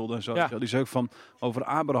Poikarna speelde en zo. Ja. Die zei ook van over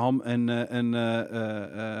Abraham en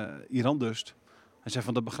Iran dus. Hij zei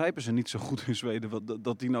van, dat begrijpen ze niet zo goed in Zweden,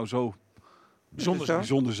 dat die nou zo...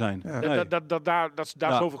 Bijzonder zijn. Ja. Dat daar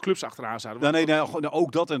zoveel clubs achteraan zaten. Nee,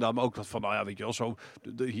 ook dat en dan, maar ook dat van, weet je wel, zo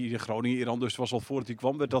hier in Groningen, Iran dus was al voordat hij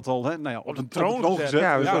kwam, werd dat al, op een troon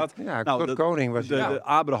gezet. Koning was de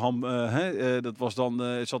Abraham, dat was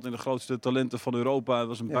dan, zat in de grootste talenten van Europa, het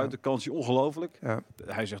was een buitenkansje, ongelooflijk. Ja.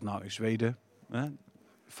 Hij zegt, in Zweden,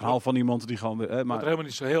 verhaal van iemand die gewoon... maar wordt er helemaal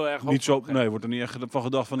niet zo heel erg niet zo, nee, wordt er niet echt van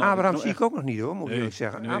gedacht van... Abraham zie ik ook nog niet hoor, moet ik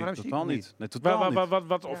zeggen. Nee, totaal niet. Nee, totaal niet.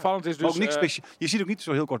 Wat opvallend is dus... Ook niks je ziet ook niet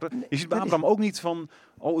zo heel kort hoor. Je ziet bij Abraham ook niet van...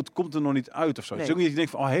 het komt er nog niet uit of zo. Het is ook niet dat je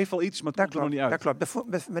denkt van, hij heeft wel iets, maar het komt er nog niet uit. Dat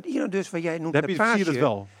klopt. Met Iran dus, wat jij noemt,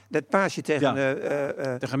 dat paasje tegen...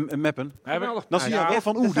 tegen Meppen. Dan zie je wel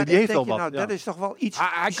van, die heeft wel wat. Dat is toch wel iets...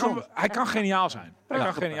 Hij kan geniaal zijn.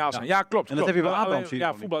 Ja, klopt. En dat heb je bij Abraham zien.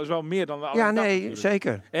 Ja, voetbal is wel meer dan... Ja, nee,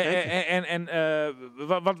 zeker.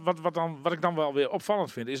 Wat ik dan wel weer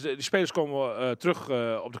opvallend vind, is die spelers komen terug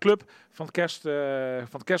op de club van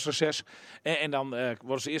het kerstreces. En dan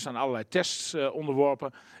worden ze eerst aan allerlei tests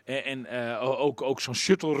onderworpen. Ook zo'n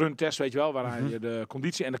shuttle-run test, weet je wel, waar je de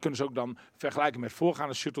conditie... En dat kunnen ze ook dan vergelijken met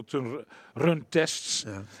voorgaande shuttle-run tests.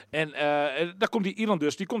 Ja. En daar komt die Iran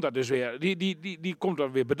dus, die komt daar dus weer... Die komt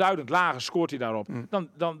daar weer beduidend lager, scoort hij daarop,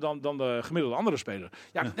 dan de gemiddelde andere speler.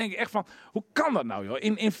 Ja, dan denk ik echt van, hoe kan dat nou, joh?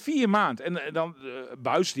 In 4 maanden. En dan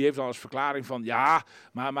Buijs, die heeft dan als verklaring van,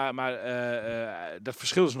 maar dat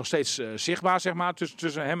verschil is nog steeds zichtbaar, zeg maar,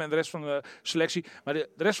 tussen hem en de rest van de selectie. Maar de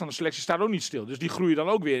rest van de selectie staat ook niet stil. Dus die groeien dan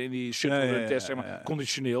ook weer in die shuttle-test, zeg maar,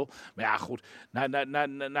 conditioneel. Maar ja, goed.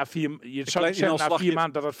 Na 4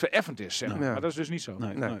 maanden dat het vereffend is, zeg maar. Ja. Maar dat is dus niet zo.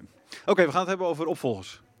 Nee. Oké, we gaan het hebben over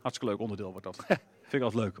opvolgers. Hartstikke leuk onderdeel wordt dat. Vind ik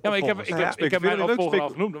altijd leuk. Ja, maar ik heb mijn opvolger al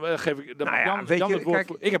genoemd. Dan geef ik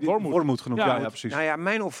ik heb Wormoed genoemd. Ja, precies. Nou ja,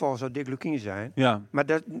 mijn opvolger zou Dick Lukien zijn. Ja. Maar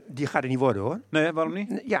die gaat er niet worden, hoor. Nee, waarom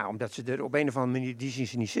niet? Ja, omdat ze er op een of andere manier die zien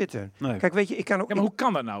ze niet zitten. Nee. Kijk, weet je, ik kan ook... Ja, maar hoe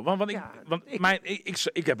kan dat nou?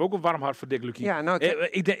 Ik heb ook een warm hart voor Dick Lukien. Ja,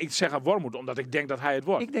 ik zeg aan Wormoed, omdat ik denk dat hij het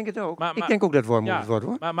wordt. Ik denk het ook. Ik denk ook dat Wormoed het wordt,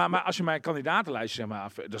 hoor. Maar als je mijn kandidatenlijstje, zeg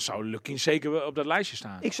maar, dan zou Lukien zeker op dat lijstje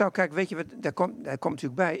staan. Ik zou, kijk, weet je wat, daar komt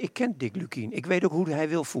natuurlijk bij. Ik ken Dick Lukien. Ik weet ook hoe hoe hij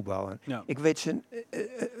wil voetballen. Ja. Ik weet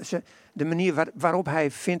de manier waarop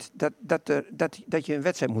hij vindt dat je een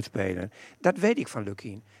wedstrijd moet spelen. Dat weet ik van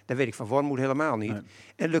Lukien. Dat weet ik van Wormoed helemaal niet. Nee.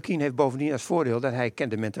 En Lukien heeft bovendien als voordeel dat hij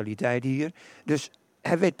kent de mentaliteit hier. Dus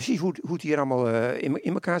hij weet precies hoe het hier allemaal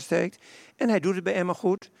in elkaar steekt. En hij doet het bij Emma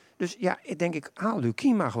goed. Dus ja, ik denk, haal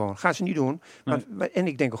Lukien maar gewoon. Ga ze niet doen. Nee. En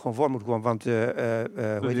ik denk ook gewoon Wormoed gewoon, want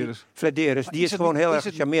Flederis, die is gewoon heel erg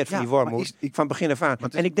gecharmeerd van die Wormoed. Van begin af aan.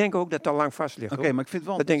 En ik denk ook dat het al lang vast ligt. Oké, maar ik vind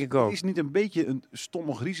wel, dat denk ik ook. Het is niet een beetje een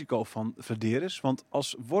stommig risico van Flederis. Want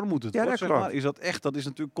als Wormoed het wordt, zeg maar, is dat echt, dat is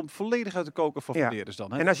natuurlijk, komt volledig uit de koker van Flederis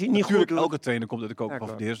dan. Hè? En als hij niet goed doet, elke trainer komt uit de koker van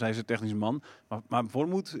Flederis. Hij is een technisch man. Maar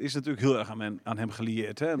Wormoed is natuurlijk heel erg aan hem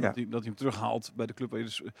gelieerd. Hè? Dat hij hem terughaalt bij de club.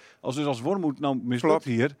 Dus als Wormoed nou mislukt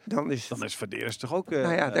hier, dan is Flederis toch ook...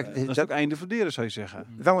 dat is ook einde Flederis, zou je zeggen.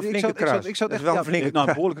 Wel een flinke kras. Ik zou echt wel een flinke kras.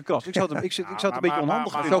 Behoorlijke kras. Ik zou het een beetje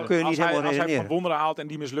onhandig vinden. Zo kun je niet helemaal redeneren. Als hij Van Wonderen haalt en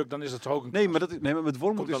die mislukt, dan is het toch ook een... Nee, maar met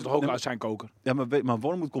Wormoed is het ook uit zijn koker. Ja, maar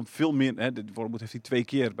Wormoed komt veel meer... Wormoed heeft hij 2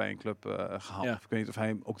 keer bij een club gehaald. Ja. Ik weet niet of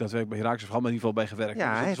hij ook daadwerkelijk bij Heracles heeft gehad, maar in ieder geval bij gewerkt.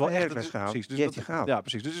 Ja, hij heeft wel Heracles gehaald. Ja,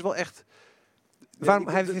 precies. Dus het is wel echt...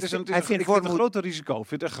 Hij vindt Wormoed een groter risico. Hij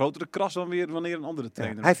vindt een grotere kras dan weer wanneer een andere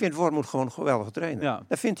trainer. Ja, hij vindt Wormoed gewoon een geweldige trainer. Ja.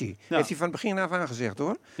 Dat vindt hij. Ja. Heeft hij van het begin af aan gezegd,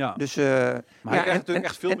 hoor. Ja. Dus, maar hij krijgt natuurlijk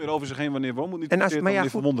echt veel meer over zich heen wanneer Wormoed niet presteert dan wanneer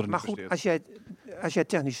Van Wonderen niet presteert. Als jij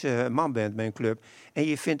technisch man bent bij een club en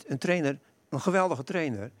je vindt een trainer een geweldige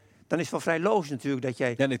trainer, dan is het wel vrij logisch natuurlijk dat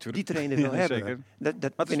jij die trainer wil hebben. Zeker. Dat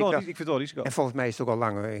maar vind ik vind het wel risico. En volgens mij is het ook al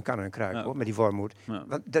lang in kannen en kruik, hoor, met die Wormoed. Ja.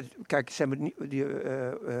 Want kijk, ze hebben die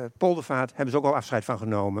Poldervaart hebben ze ook al afscheid van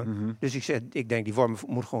genomen. Mm-hmm. Dus ik denk, die Wormoed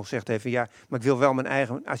moet gewoon gezegd hebben, ja, maar ik wil wel mijn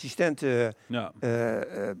eigen assistent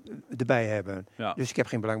erbij hebben. Ja. Dus ik heb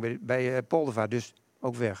geen belang bij Poldervaart, dus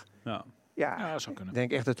ook weg. Ja. Ja, dat zou kunnen. Ik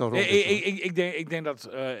denk echt dat het ik denk dat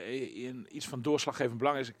iets van doorslaggevend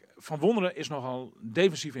belang is. Van Wonderen is nogal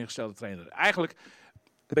defensief ingestelde trainer. Eigenlijk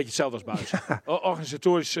een beetje hetzelfde als Buijs.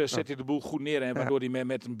 Organisatorisch zet hij de boel goed neer, en waardoor hij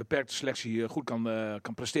met een beperkte selectie goed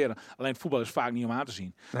kan presteren. Alleen voetbal is vaak niet om aan te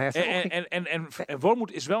zien. En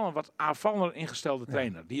Wormoed is wel een wat aanvallender ingestelde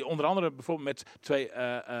trainer. Die onder andere bijvoorbeeld met 2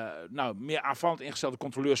 meer aanvallend ingestelde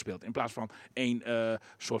controleurs speelt. In plaats van 1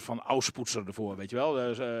 soort van auspoetser ervoor, weet je wel.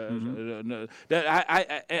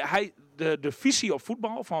 De visie op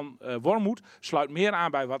voetbal van Wormoed sluit meer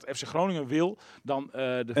aan bij wat FC Groningen wil dan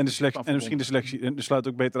de selectie. En misschien de selectie. En de sluit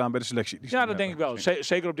ook beter aan bij de selectie. Ja, dat denk ik wel.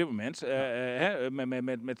 Zeker op dit moment.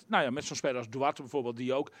 Met zo'n speler als Duarte bijvoorbeeld,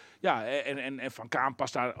 die ook. Ja, en Van Kaam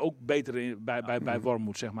past daar ook beter in bij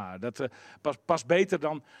Wormoed, zeg maar. Dat past beter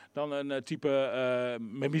dan een type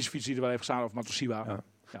Memisevic die er wel heeft gestaan, of Matosiwa. Ja.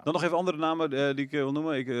 Ja. Dan nog even andere namen die ik wil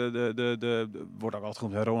noemen. Wordt ook altijd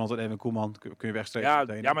genoemd, Ronald en Koeman. Kun je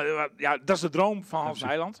wegstrepen. Ja, dat is de droom van Hans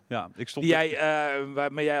Nijland. Ja, ik stond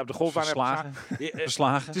waarmee jij op de golfbaan hebt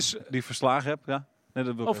verslagen. Die verslagen heb, ja. Nee,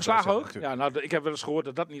 dat verslagen ook? Ja, nou, ik heb wel eens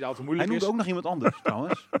gehoord dat niet al te moeilijk is. Hij noemde ook nog iemand anders,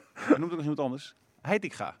 trouwens.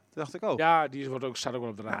 Heitinga, dat dacht ik ook. Ja, die staat ook wel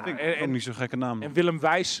op de radar. En niet zo'n gekke naam. En Willem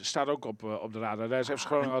Wijs staat ook op de radar. Daar is FC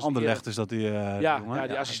Groningen als Anderlecht is dat die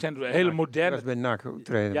die assistent, hele moderne. Dat is bij NAC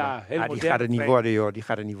trainer. Ja, die gaat het niet worden, joh. Die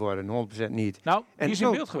gaat het niet worden, 100% niet. Nou, die is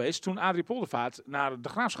in beeld geweest toen Adrie Poldervaart naar de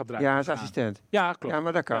Graafschap draaide. Ja, als assistent. Ja, klopt. Ja,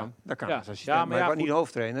 maar dat kan. Dat kan als assistent. Maar hij wordt niet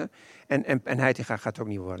hoofdtrainer. En Heitinga gaat het ook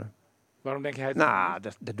niet worden. Waarom denk je hij? Nou,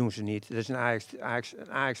 dat doen ze niet. Dat is een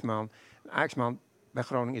Ajax-man. Een Ajax-man bij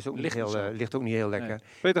Groningen is ook ligt ook niet heel lekker. Nee.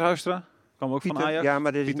 Peter Huistra kwam ook van Ajax. Ja,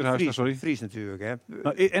 maar dat is niet Fries natuurlijk. Hè.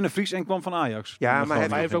 En een Fries en kwam van Ajax. Ja, maar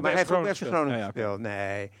hij heeft ook bij FC Groningen gespeeld.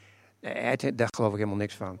 Nee, daar geloof ik helemaal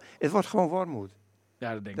niks van. Het wordt gewoon Wormoed.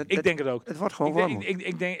 Ja, dat denk ik. Ik denk het ook. Het wordt gewoon Wormoed.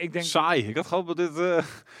 Ik denk saai. Ik had gehoopt dat dit...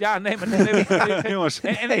 Ja, nee, maar... Jongens.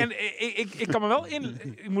 En ik kan me wel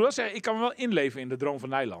ik moet wel zeggen, ik kan me wel inleven in de droom van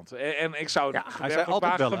Nijland. En ik zou... Ja, hij zei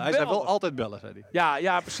altijd bellen. Hij zei wel altijd bellen, zei hij.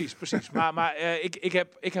 Ja, precies. Maar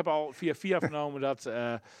ik heb al via vernomen dat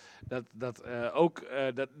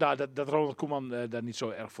Ronald Koeman daar niet zo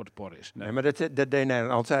erg voor te porren is. Nee, maar dat deed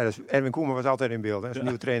Nijland altijd. Dus Erwin Koeman was altijd in beeld, als een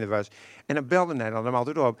nieuwe trainer was. En dan belde Nijland hem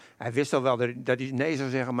altijd op. Hij wist al wel dat hij nee zou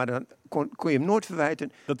zeggen, maar dan kon je hem nooit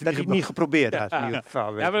verwijten dat hij het niet geprobeerd had. In ieder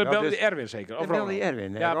geval, maar dan belde Erwin zeker. Of belde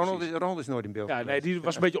Erwin. Ja, Ronald is nooit in beeld. Ja, nee, die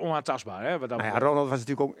was een beetje onaantastbaar. Hè, Ronald was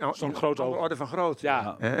natuurlijk ook zo'n grote orde van groot.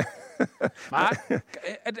 Ja. Maar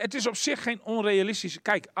het is op zich geen onrealistische...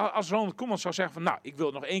 Kijk, als Ronald Koeman zou zeggen van... Nou, ik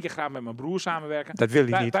wil nog 1 keer graag met mijn broer samenwerken. Dat wil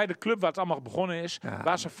hij niet. Bij de club waar het allemaal begonnen is. Ja.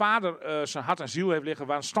 Waar zijn vader zijn hart en ziel heeft liggen.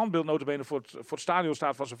 Waar een standbeeld notabene voor het stadion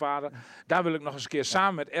staat van zijn vader. Daar wil ik nog eens een keer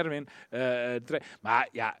samen met Erwin...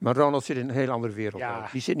 Maar Ronald zit in een hele andere wereld. Ja.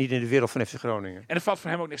 Die zit niet in de wereld van FC Groningen. En er valt voor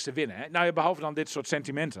hem ook niks te winnen. Hè? Nou ja, behalve dan dit soort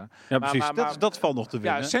sentimenten. Ja, precies. Dat valt nog te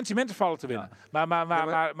winnen. Ja, sentimenten vallen te winnen. Ja.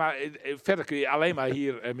 Maar verder kun je alleen maar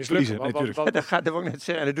hier mislukken. Dat wil ik net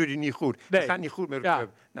zeggen. Dat doet hij niet goed. Dat gaat niet goed met de club.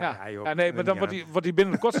 Maar dan wordt hij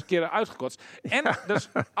binnen de kortste keren uitgekotst. En dat is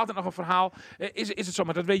altijd nog een verhaal. Is het zo,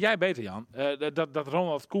 maar dat weet jij beter, Jan. Dat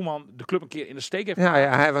Ronald Koeman de club een keer in de steek heeft gedaan.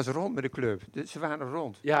 Ja, hij was rond met de club. Ze waren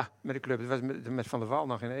rond met de club. Het was met Van der Wal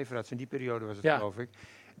nog in Everards. In die periode was het, geloof ik.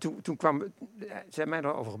 Toen kwam... Ze hebben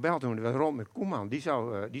mij erover gebeld toen. Het was rond met Koeman. Die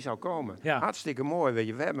zou komen. Ja. Hartstikke mooi, weet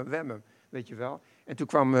je. We hebben hem, weet je wel. En toen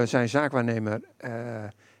kwam zijn zaakwaarnemer...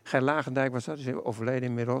 Ger Lagendijk was dat. Is overleden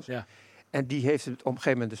inmiddels. Ja. En die heeft het op een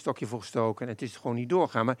gegeven moment een stokje voor gestoken. En het is gewoon niet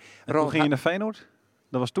doorgaan. Maar toen ging je naar Feyenoord?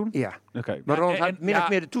 Dat was toen? Ja. Okay. Maar Ronald had min of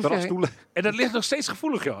meer de toezegging... En dat ligt nog steeds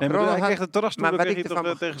gevoelig, joh. Nee, maar hij kreeg de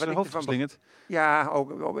terrasstoelen tegen zijn hoofd geslingerd. Ja,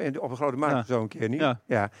 ook op een grote markt zo een keer niet.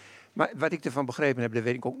 Ja. Maar wat ik ervan begrepen heb, dat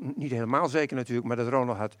weet ik ook niet helemaal zeker natuurlijk. Maar dat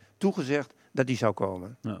Ronald had toegezegd dat die zou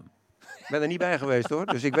komen. Ja. Ik ben er niet bij geweest hoor,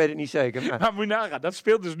 dus ik weet het niet zeker. Maar moet je nagaan, dat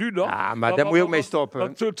speelt dus nu nog. Ja, maar daar moet je ook mee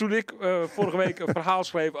stoppen. Toen ik vorige week een verhaal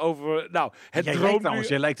schreef over het droom...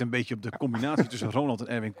 Jij lijkt een beetje op de combinatie tussen Ronald en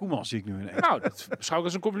Erwin Koeman, zie ik nu in één. Nou, dat beschouw ik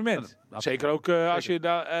als een compliment. Zeker ook als je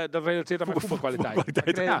dat relateert aan mijn voetbalkwaliteit.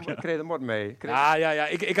 Ik kreeg de mot mee.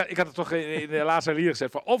 Ik had het toch in de laatste lier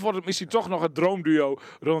gezet. Van, of wordt het misschien toch nog het droomduo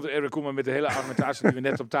Ronald en Erwin Koeman met de hele argumentatie die we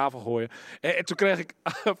net op tafel gooien. En toen kreeg ik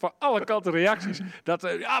van alle kanten reacties. Dat,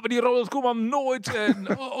 maar die Ronald Koeman nooit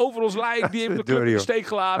over ons lijk. Die heeft de club in de steek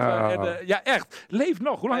gelaten. En, echt. Leeft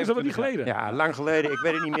nog. Hoe lang is dat niet geleden? Ja, lang geleden. Ik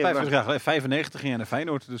weet het niet meer. 95 ging hij naar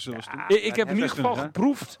Feyenoord. Dus dat was toen. Ik heb in ieder geval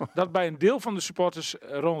geproefd dat bij een deel van de supporters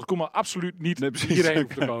Ronald Koeman absoluut niet hierheen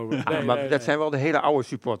hoeft te komen. Maar dat zijn wel de hele oude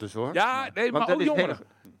supporters hoor. Ja, maar ook jongeren.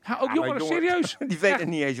 Ja, ook jongeren, serieus. Die weten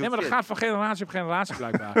niet eens. Nee, maar dat gaat van generatie op generatie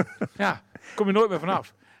blijkbaar. Ja, kom je nooit meer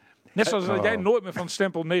vanaf. Net zoals dat jij nooit meer van het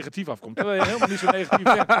stempel negatief afkomt. Terwijl je helemaal niet zo negatief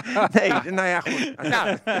bent. Nee, nou ja, goed.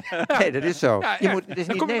 Nee, dat is zo. Het is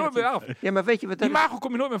niet kom je nooit meer af. Ja, maar weet je wat die imago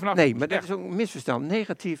kom je nooit meer vanaf. Nee, maar dat is ook een misverstand.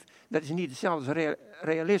 Negatief, dat is niet hetzelfde als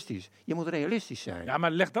realistisch. Je moet realistisch zijn. Ja,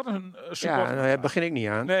 maar leg dat een support. Ja, daar begin ik niet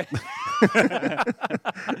aan. Nee.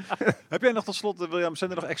 Heb jij nog tot slot, William, zijn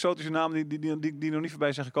er nog exotische namen die nog niet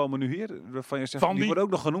voorbij zijn gekomen nu hier? Waarvan je zegt, die worden ook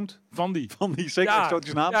nog genoemd? Fandi, zeker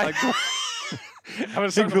exotische naam. Ja, maar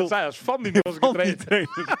dat zou ik zijn als Fandi als ik trainer.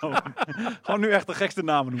 Gewoon nu echt de gekste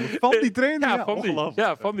namen noemen. Fandi trainer? Ja, Fandi.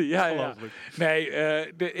 Ja, Fandi. Ja. Nee,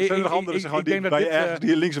 zijn er nog andere ik denk dat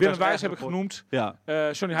die links Willem Wijs heb ik genoemd. Ja.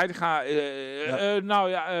 Johnny Heidega.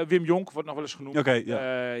 Wim Jonk wordt nog wel eens genoemd. Okay,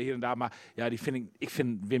 hier en daar. Maar ja, ik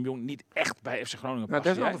vind Wim Jonk niet echt bij FC Groningen passen. Nou,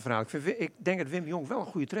 dat is een ander verhaal. Ik denk dat Wim Jonk wel een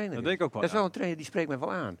goede trainer is. Dat denk ik ook wel. Dat is wel een trainer die spreekt mij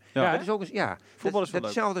wel aan. Ja. Dat is ook voetbal is wel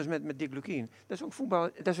hetzelfde als met Dick Lukien. Dat is ook voetbal.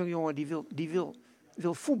 Dat is ook een jongen die wil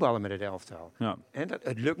voetballen met het elftal. Ja. En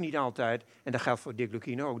het lukt niet altijd. En dat geldt voor Dick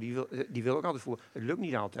Lukien ook. Die wil ook altijd voetballen. Het lukt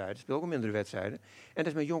niet altijd. Het speelt ook mindere wedstrijden. En dat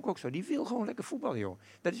is met Jonk ook zo. Die wil gewoon lekker voetballen, joh.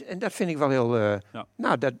 En dat vind ik wel heel...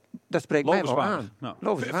 Nou, dat spreekt mij wel aan.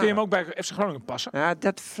 Nou. Vind je hem ook bij FC Groningen passen? Ja,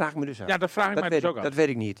 dat vraag ik me dus af. Ja, dat vraag ik mij dus ook af. Dat weet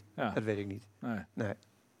ik niet. Ja. Dat weet ik niet. Nee.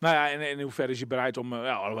 Nou ja, en in hoeverre is hij bereid om...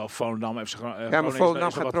 alhoewel Volendam FC Groningen... Ja, maar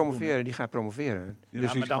Volendam gaat promoveren. Die gaat promoveren.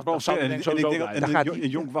 Dus maar dan zou ik en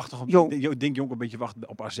Jonk wacht toch op... Ik denk Jonk een beetje wacht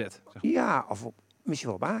op AZ. Zeg maar. Ja, of misschien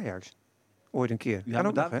wel op Ajax. Ooit een keer.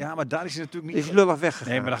 Maar daar is hij natuurlijk niet... Is lullig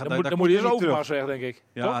weggegaan. Nee, maar dan moet hij eens Overmars weg, denk ik.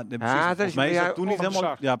 Ja, volgens mij is dat toen niet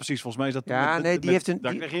helemaal... Ja, precies. Volgens mij is dat... Ja, nee, die heeft een...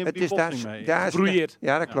 Daar kreeg je die botsing mee. Gebroeieerd.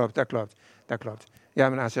 Ja, dat klopt. Ja,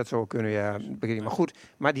 maar AZ zou kunnen, ja. Maar goed,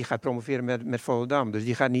 maar die gaat promoveren met Volendam. Dus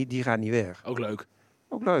die gaat niet weg. Ook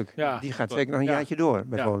leuk. Ja, die gaat zeker nog een jaartje door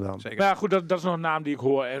bij Volendam. Zeker. Maar ja, goed, dat is nog een naam die ik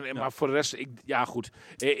hoor. Maar voor de rest, goed.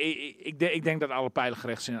 Ik denk dat alle pijlen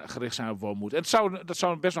gericht zijn op Wormoed. Dat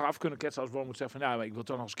zou best nog af kunnen ketsen als Wormoed zegt van... Ja, ik wil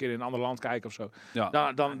toch nog eens een keer in een ander land kijken of zo.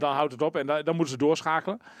 Ja. Dan houdt het op en dan moeten ze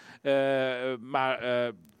doorschakelen. Maar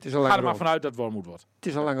ga er maar vanuit dat Wormoed wordt. Het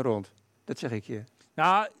is al lang rond. Dat zeg ik je.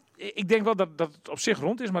 Nou... Ik denk wel dat het op zich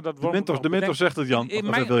rond is, maar dat de mentor zegt het, Jan.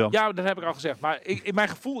 Ja, dat heb ik al gezegd. Maar in mijn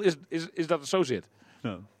gevoel is dat het zo zit.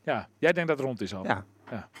 Ja, jij denkt dat het rond is al. Ja.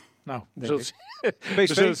 Nou,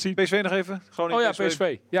 PSV nog even? Groningen,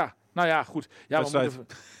 PSV. Ja. Nou ja, goed.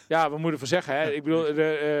 Ja, we moeten van zeggen. Hè. Ik bedoel,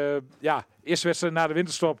 eerste wedstrijd na de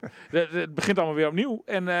winterstop. Het begint allemaal weer opnieuw.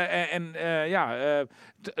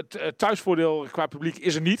 Het thuisvoordeel qua publiek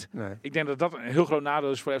is er niet. Nee. Ik denk dat dat een heel groot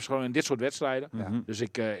nadeel is voor FC Groningen in dit soort wedstrijden. Ja. Dus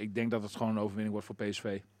ik denk dat het gewoon een overwinning wordt voor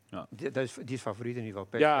PSV. Ja. Die is favoriet in ieder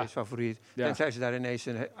geval. PSV is favoriet. Ja. Tenzij ze daar ineens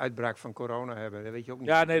een uitbraak van corona hebben. Dat weet je ook niet.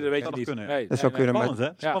 Ja, nee, dat weet je niet. Kunnen, nee, dat zou kunnen. Spannend,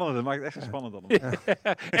 hè? Spannend. Dat maakt het extra spannend dan.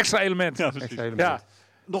 Extra element. Ja, precies. Extra element. Ja.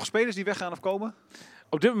 Nog spelers die weggaan of komen?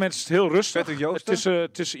 Op dit moment is het heel rustig. Patrick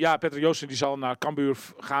Joosten? Patrick Joosten die zal naar Cambuur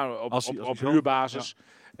gaan op huurbasis. Ja.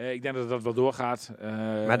 Ik denk dat dat wel doorgaat.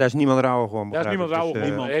 Maar daar is niemand Rauwe gewoon. Daar is niemand Rauwe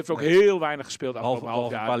gewoon. Hij heeft ook heel weinig gespeeld afgelopen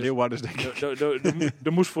half jaar. Een paar Leeuwarders, denk ik.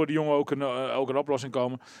 Er moest voor die jongen ook een oplossing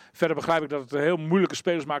komen. Verder begrijp ik dat het een heel moeilijke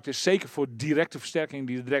spelersmarkt is. Zeker voor directe versterkingen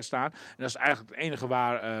die er direct staan. En dat is eigenlijk het enige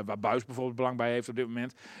waar Buijs bijvoorbeeld belang bij heeft op dit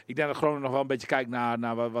moment. Ik denk dat Groningen nog wel een beetje kijkt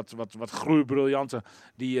naar wat groeibriljanten.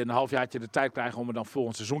 Die een halfjaartje de tijd krijgen om er dan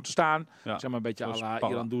volgend seizoen te staan. Ja. Zeg maar een beetje à la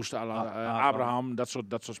Iran Doest, à la Abraham. Dat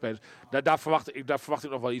soort spelers. Daar verwacht ik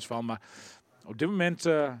nog wel iets van, maar op dit moment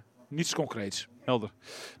niets concreets. Helder.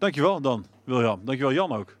 Dankjewel dan, William. Dankjewel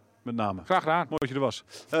Jan ook, met name. Graag gedaan. Mooi dat je er was.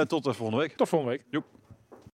 Tot volgende week. Tot volgende week. Joep.